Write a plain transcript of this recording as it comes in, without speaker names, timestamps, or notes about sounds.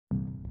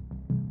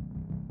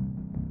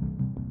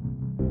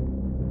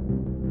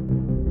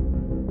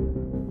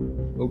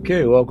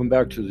Okay, welcome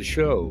back to the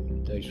show.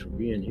 Thanks for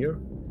being here.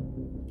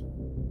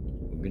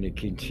 We're going to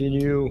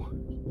continue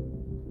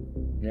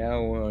now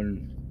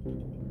on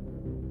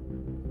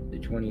the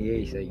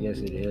 28th, I guess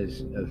it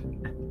is,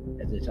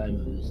 at the time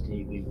of this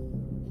taping.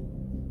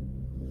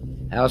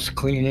 House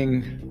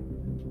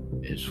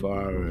cleaning as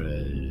far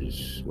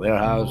as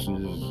warehouses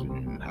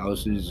and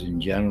houses in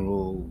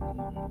general,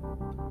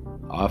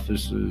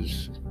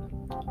 offices.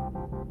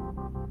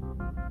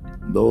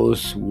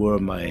 Those were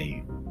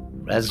my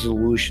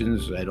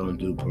resolutions. I don't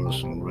do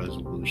personal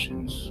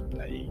resolutions.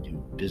 I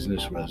do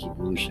business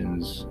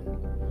resolutions.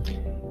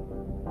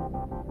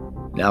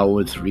 Now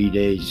with 3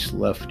 days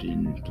left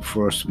in the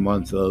first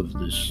month of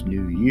this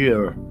new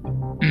year,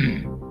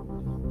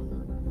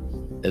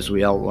 as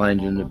we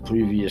outlined in the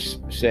previous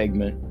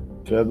segment,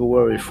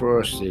 February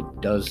 1st, it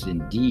does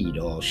indeed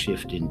all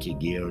shift into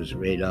gears.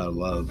 Radar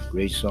Love,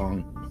 great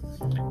song.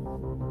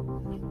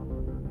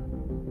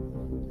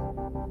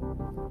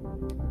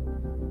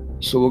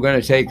 So we're going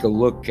to take a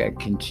look at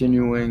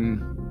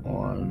continuing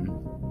on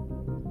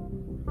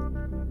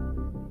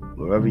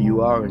wherever you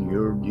are in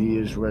your New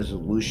Year's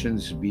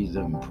resolutions, be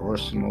them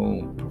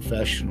personal,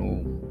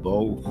 professional,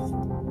 both,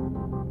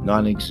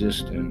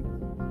 non-existent,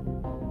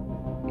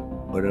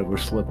 whatever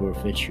slipper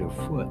fits your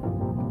foot.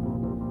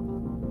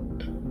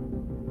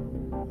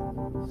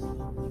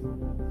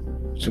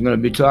 So I'm going to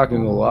be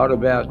talking a lot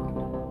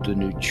about the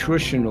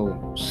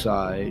nutritional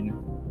side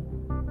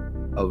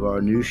of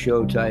our new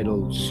show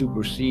titled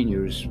Super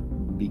Seniors,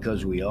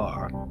 because we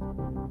are.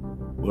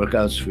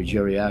 Workouts for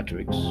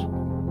Geriatrics.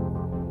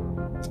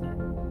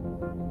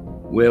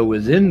 Where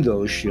within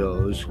those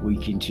shows, we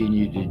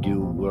continue to do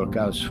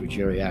workouts for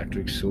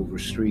geriatric silver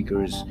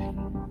streakers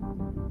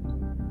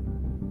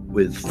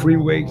with free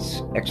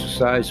weights,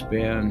 exercise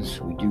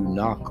bands. We do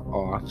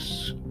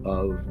knockoffs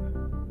of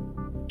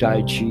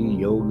Tai Chi,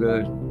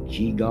 yoga,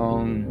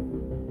 Qigong,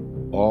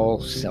 all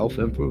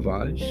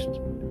self-improvised,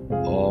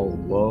 all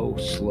low,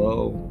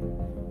 slow.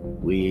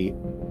 We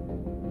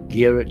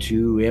gear it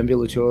to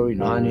ambulatory,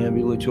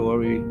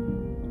 non-ambulatory.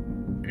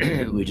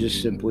 We're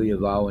just simply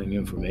avowing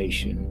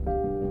information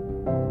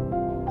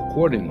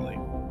accordingly.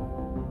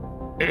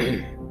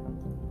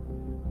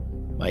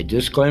 My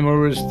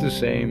disclaimer is the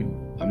same.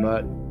 I'm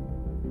not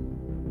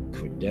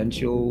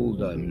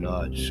credentialed, I'm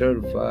not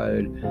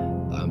certified,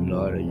 I'm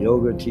not a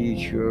yoga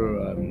teacher,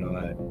 I'm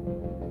not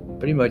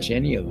pretty much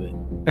any of it.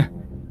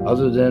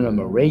 Other than I'm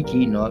a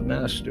Reiki, not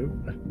master.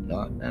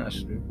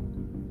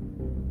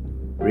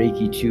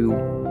 Reiki 2,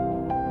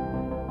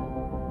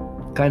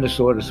 kind of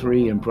sort of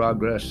 3 in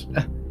progress,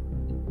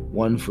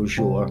 1 for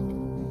sure.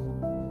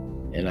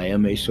 And I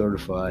am a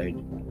certified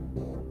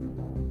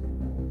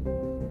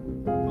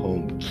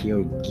home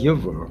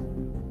caregiver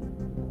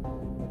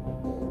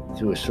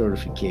through a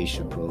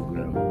certification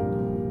program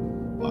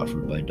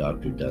offered by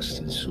Dr.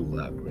 Dustin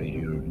Sulak right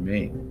here in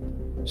Maine.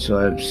 So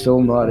I'm still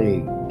not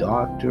a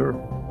doctor,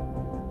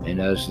 and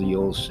as the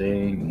old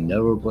saying,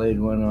 never played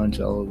one on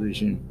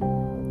television.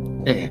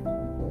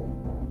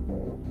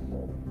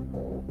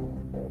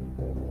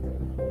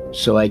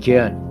 So I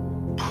can't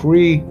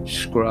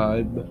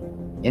prescribe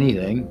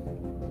anything,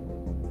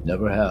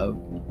 never have.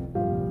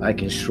 I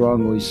can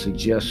strongly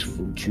suggest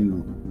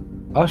to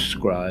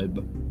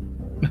ascribe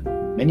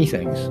many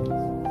things,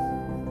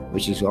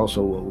 which is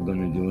also what we're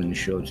going to do in the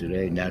show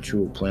today: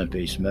 natural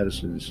plant-based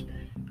medicines,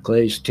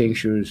 clays,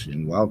 tinctures,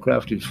 and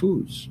wild-crafted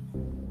foods.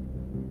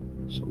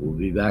 So we'll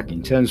be back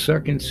in 10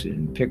 seconds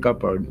and pick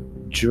up our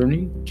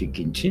journey to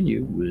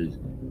continue with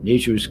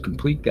nature's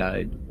complete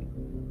guide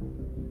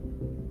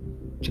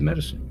to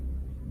medicine.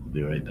 We'll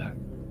be right back.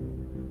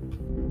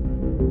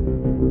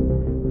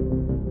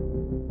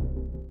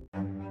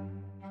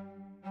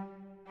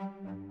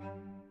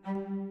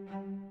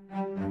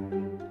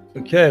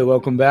 Okay,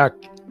 welcome back.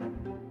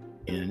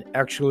 And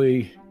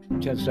actually,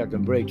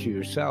 10-second break to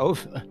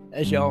yourself.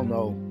 As y'all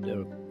know,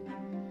 they're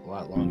a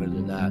lot longer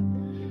than that.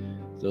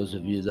 Those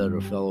of you that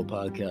are fellow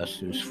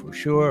podcasters, for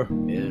sure.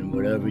 And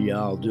whatever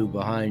y'all do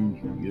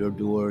behind your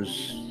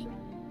doors,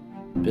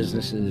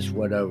 businesses,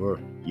 whatever,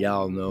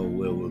 y'all know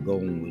where we're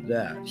going with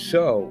that.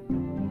 So,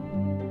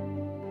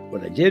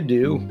 what I did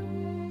do,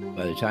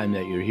 by the time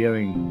that you're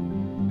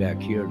hearing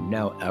back here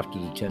now after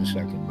the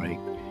 10-second break,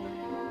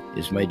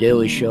 is my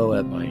daily show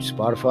at my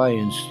Spotify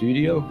in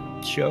studio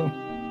show.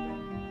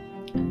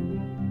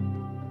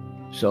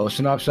 So a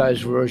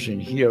synopsized version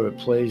here, it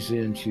plays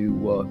into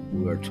what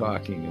we're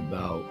talking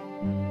about,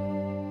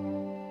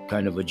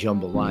 kind of a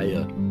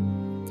jambalaya,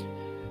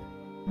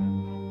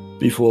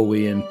 before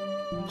we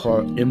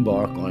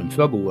embark on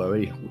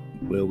February,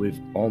 where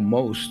we've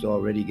almost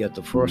already got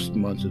the first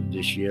month of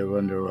this year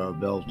under our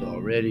belt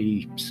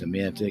already,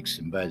 semantics,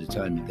 and by the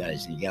time you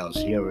guys and gals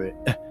hear it,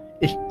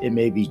 it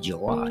may be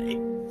July.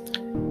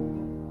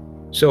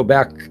 So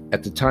back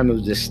at the time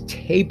of this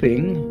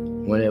taping,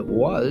 when it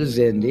was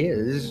and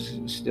is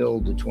still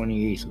the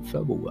 28th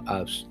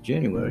of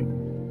January,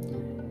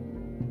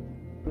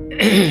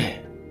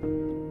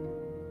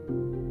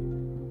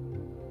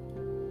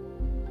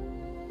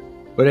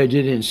 What I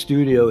did in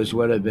studio is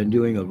what I've been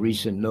doing, a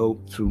recent note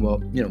through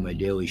my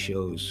daily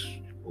shows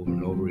over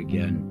and over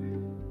again,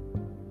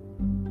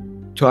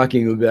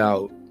 talking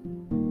about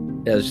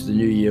as the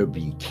new year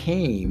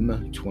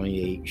became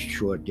 28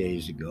 short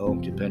days ago,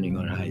 depending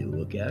on how you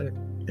look at it,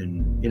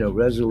 and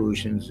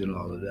resolutions and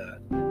all of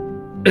that.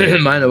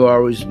 Mine are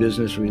always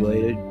business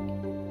related,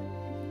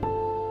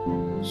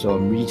 so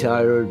I'm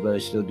retired, but I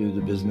still do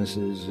the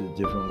businesses a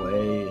different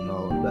way and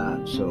all of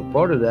that. So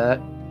part of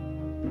that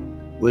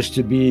was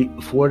to be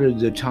afforded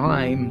the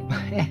time,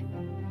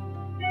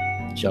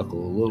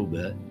 chuckle a little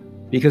bit,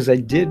 because I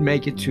did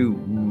make it to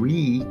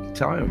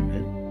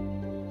retirement.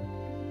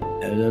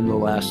 And then the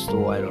last,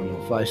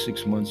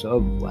 5-6 months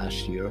of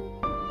last year,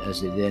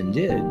 as it then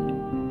did,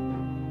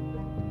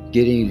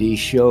 getting these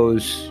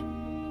shows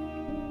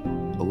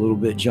a little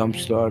bit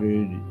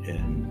jump-started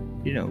and,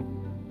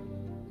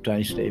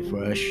 trying to stay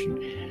fresh.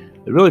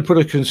 I really put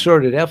a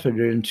concerted effort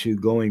into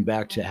going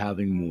back to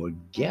having more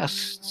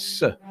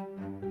guests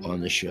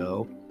on the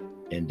show,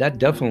 and that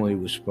definitely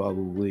was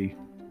probably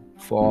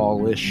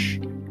fallish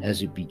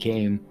as it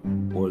became,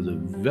 or the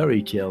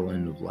very tail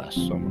end of last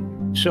summer.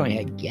 So I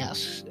had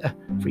guests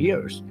for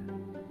years,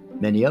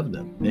 many of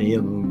them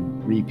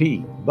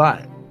repeat,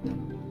 but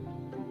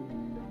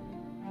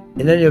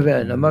in any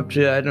event, I'm up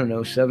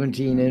to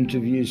 17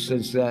 interviews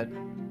since that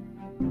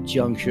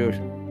juncture.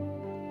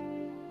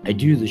 I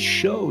do the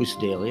shows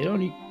daily. I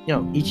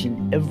don't, each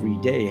and every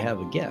day have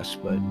a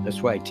guest, but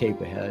that's why I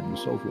tape ahead and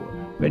so forth.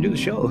 But I do the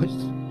shows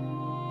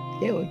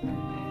daily.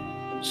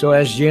 So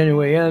as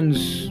January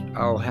ends,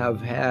 I'll have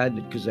had,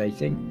 because I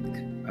think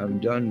I'm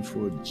done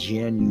for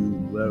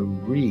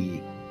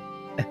January,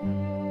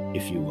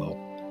 if you will,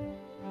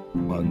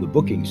 on the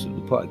bookings of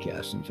the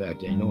podcast. In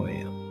fact, I know I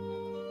am.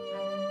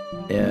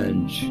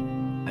 And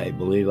I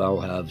believe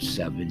I'll have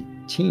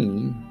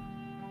 17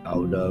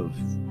 out of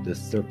the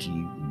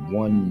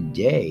 31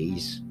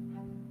 days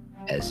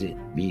as it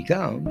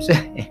becomes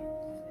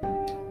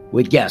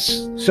with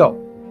guests. So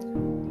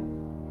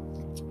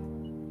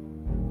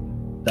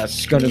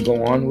that's going to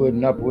go onward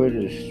and upward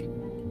as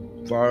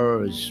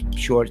far as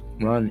short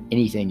run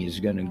anything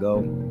is going to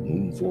go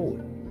moving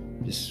forward.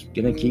 Just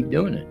going to keep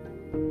doing it.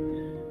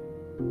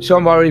 So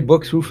I'm already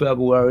booked through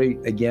February.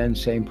 Again,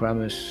 same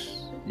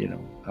premise, I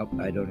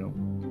don't know,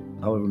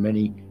 however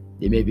many.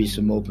 There may be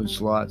some open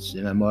slots,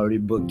 and I'm already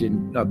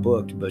not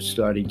booked, but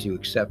starting to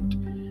accept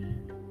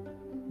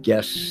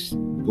guests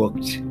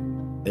booked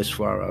as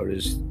far out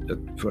as the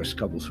first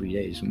 3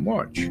 days of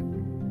March.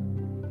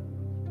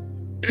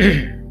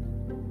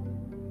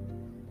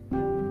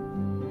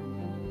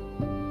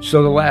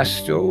 So the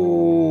last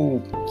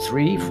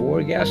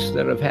 3-4 guests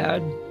that I've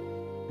had,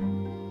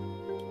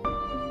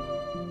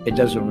 it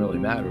doesn't really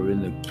matter in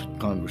the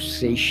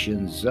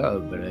conversations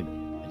of, but I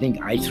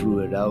think I threw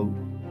it out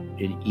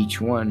in each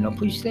one. Now,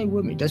 please stay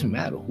with me. It doesn't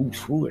matter who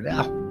threw it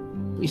out.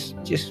 Please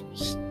just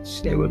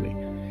stay with me.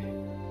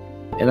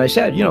 And I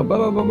said, blah,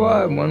 blah, blah,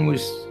 blah. And one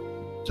was,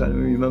 trying to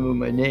remember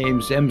my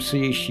names,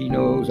 MC, she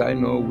knows, I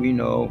know, we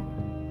know.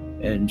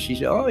 And she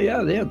said, oh,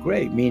 yeah, they're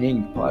great,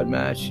 meaning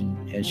Podmatch.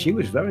 And she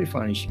was very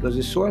funny. She goes,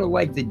 it's sort of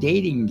like the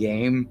dating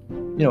game,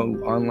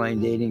 online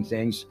dating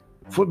things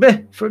for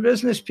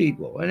business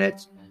people. And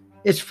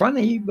it's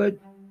funny, but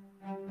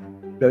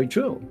very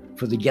true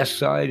for the guest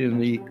side and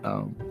the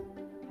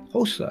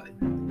host side.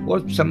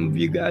 Or some of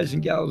you guys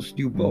and gals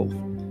do both.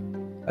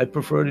 I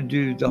prefer to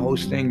do the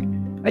hosting.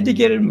 I did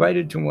get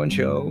invited to one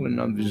show,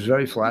 and I was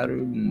very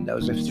flattered, and that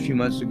was a few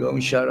months ago.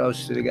 And shout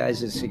outs to the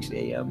guys at 6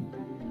 a.m.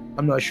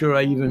 I'm not sure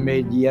I even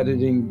made the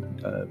editing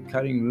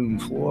cutting room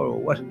floor or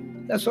what.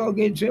 That's all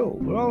good too.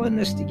 We're all in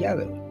this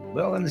together.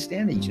 We all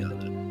understand each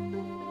other,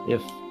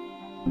 if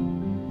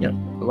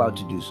allowed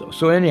to do so.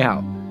 So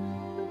anyhow,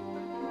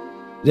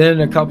 then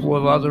a couple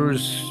of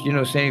others,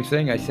 same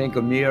thing. I think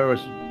Amir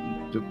was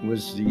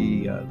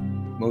the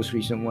most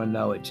recent one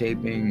now at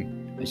taping.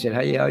 I said,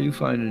 hey, how you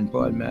finding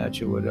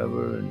Podmatch or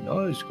whatever? And,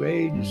 oh, it's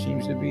great. It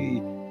seems to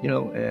be,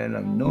 and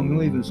I'm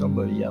leaving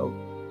somebody out.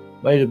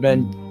 Might have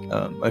been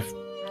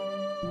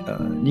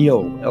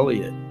Neil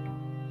Elliott.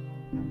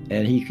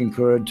 And he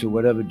concurred to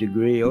whatever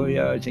degree. Oh,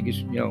 yeah, I think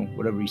it's,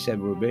 whatever he said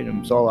verbatim.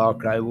 It's all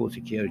archival if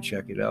you care to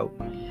check it out.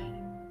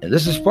 And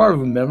this is part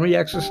of a memory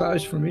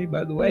exercise for me,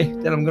 by the way,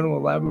 that I'm going to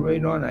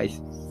elaborate on. I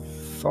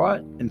thought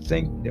and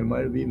think there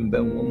might have even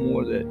been one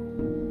more that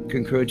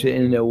concurred to,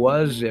 and there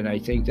was, and I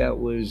think that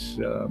was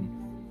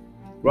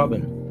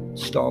Robin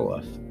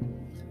Stoloff.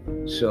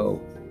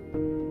 So,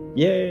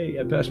 yay,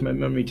 I passed my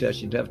memory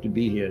test. You'd have to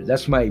be here.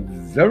 That's my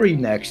very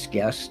next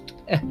guest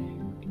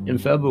in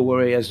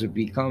February, as it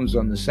becomes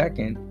on the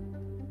 2nd,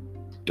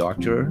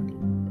 Dr.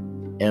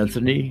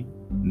 Anthony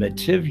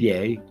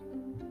Metivier,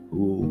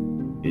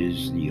 who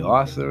is the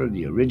author,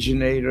 the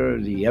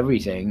originator, the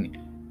everything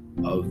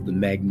of the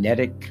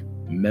Magnetic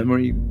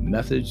Memory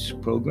Methods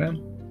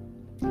program.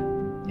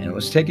 And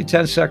let's take a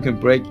 10-second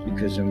break,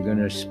 because I'm going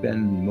to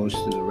spend most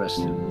of the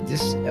rest of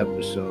this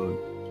episode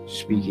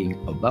speaking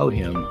about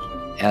him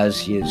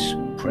as his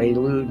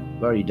prelude.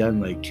 I've already done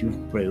like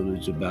 2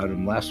 preludes about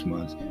him last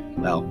month.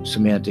 Well,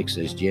 Semantics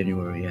as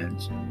January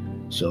ends.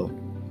 So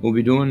we'll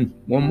be doing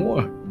one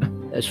more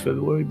as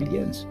February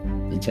begins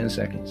in 10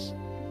 seconds.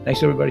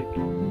 Thanks, everybody.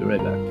 We'll be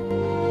right back.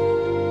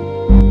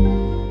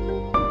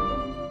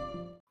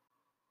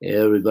 Hey,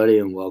 everybody,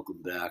 and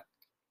welcome back.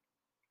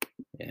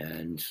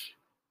 And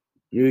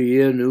new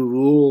year, new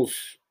rules.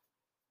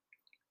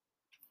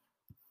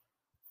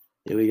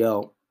 Here we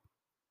go.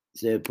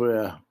 Say a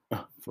prayer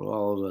for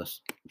all of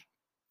us.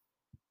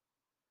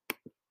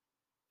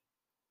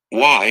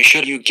 Why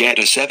should you get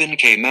a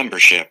 7K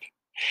membership?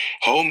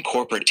 Home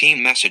corporate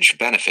team message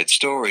benefit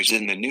stories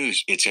in the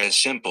news. It's as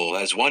simple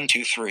as 1,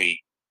 2,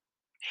 3.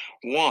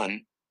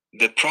 1.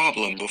 The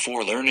problem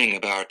before learning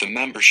about the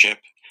membership.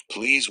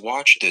 Please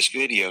watch this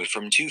video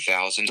from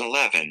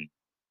 2011.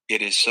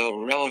 It is so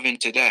relevant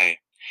today.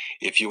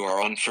 If you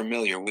are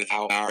unfamiliar with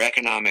how our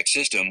economic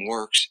system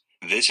works,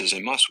 this is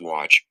a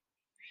must-watch.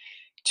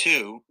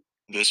 2.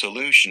 The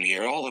solution.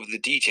 Here all of the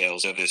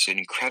details of this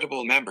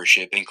incredible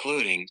membership,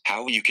 including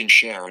how you can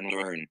share and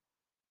learn.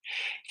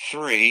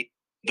 3.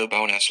 The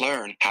bonus.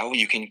 Learn how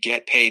you can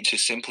get paid to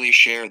simply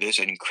share this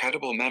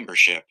incredible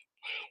membership.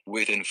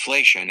 With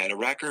inflation at a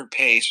record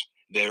pace,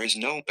 there is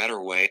no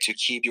better way to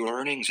keep your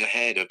earnings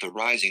ahead of the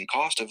rising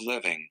cost of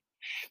living.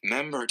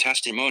 Member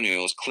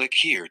testimonials. Click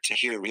here to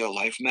hear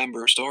real-life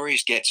member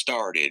stories. Get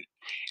started.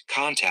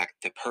 Contact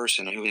the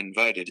person who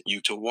invited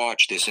you to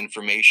watch this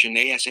information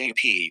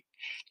ASAP.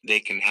 They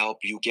can help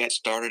you get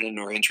started and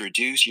or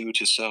introduce you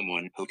to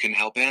someone who can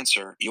help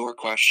answer your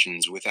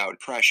questions without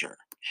pressure.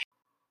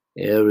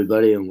 Hey,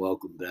 everybody, and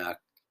welcome back.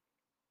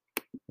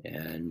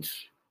 And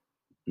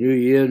new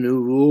year,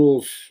 new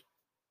rules.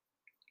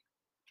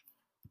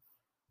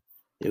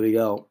 Here we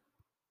go.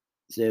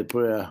 Say a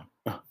prayer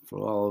for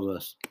all of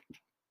us.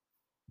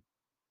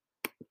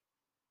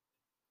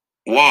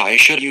 Why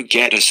should you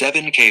get a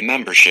 7K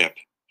membership?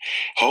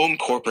 Home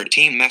corporate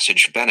team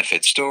message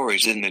benefit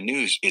stories in the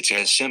news. It's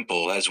as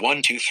simple as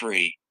 1, 2,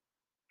 3.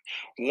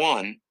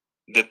 1.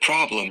 The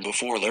problem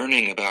before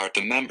learning about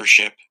the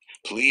membership.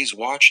 Please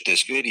watch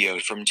this video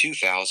from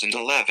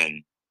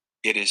 2011.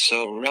 It is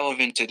so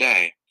relevant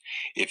today.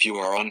 If you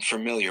are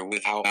unfamiliar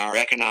with how our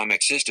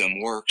economic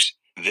system works,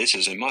 this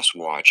is a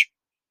must-watch.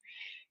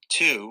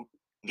 2.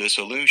 The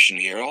solution.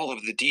 Here all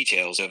of the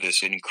details of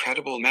this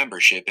incredible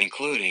membership,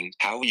 including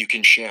how you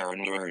can share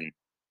and learn.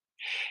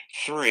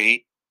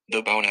 3.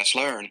 The bonus.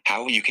 Learn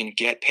how you can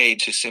get paid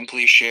to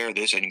simply share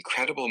this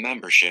incredible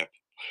membership.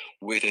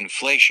 With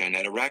inflation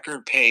at a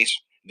record pace,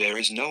 there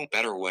is no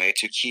better way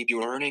to keep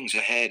your earnings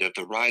ahead of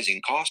the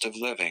rising cost of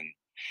living.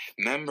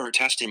 Member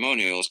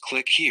testimonials.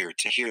 Click here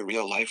to hear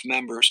real-life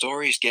member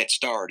stories. Get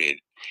started.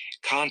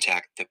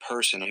 Contact the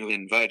person who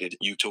invited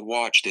you to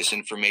watch this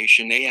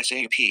information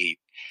ASAP.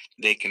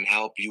 They can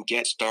help you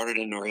get started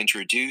and or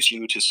introduce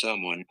you to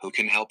someone who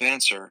can help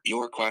answer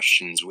your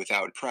questions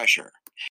without pressure.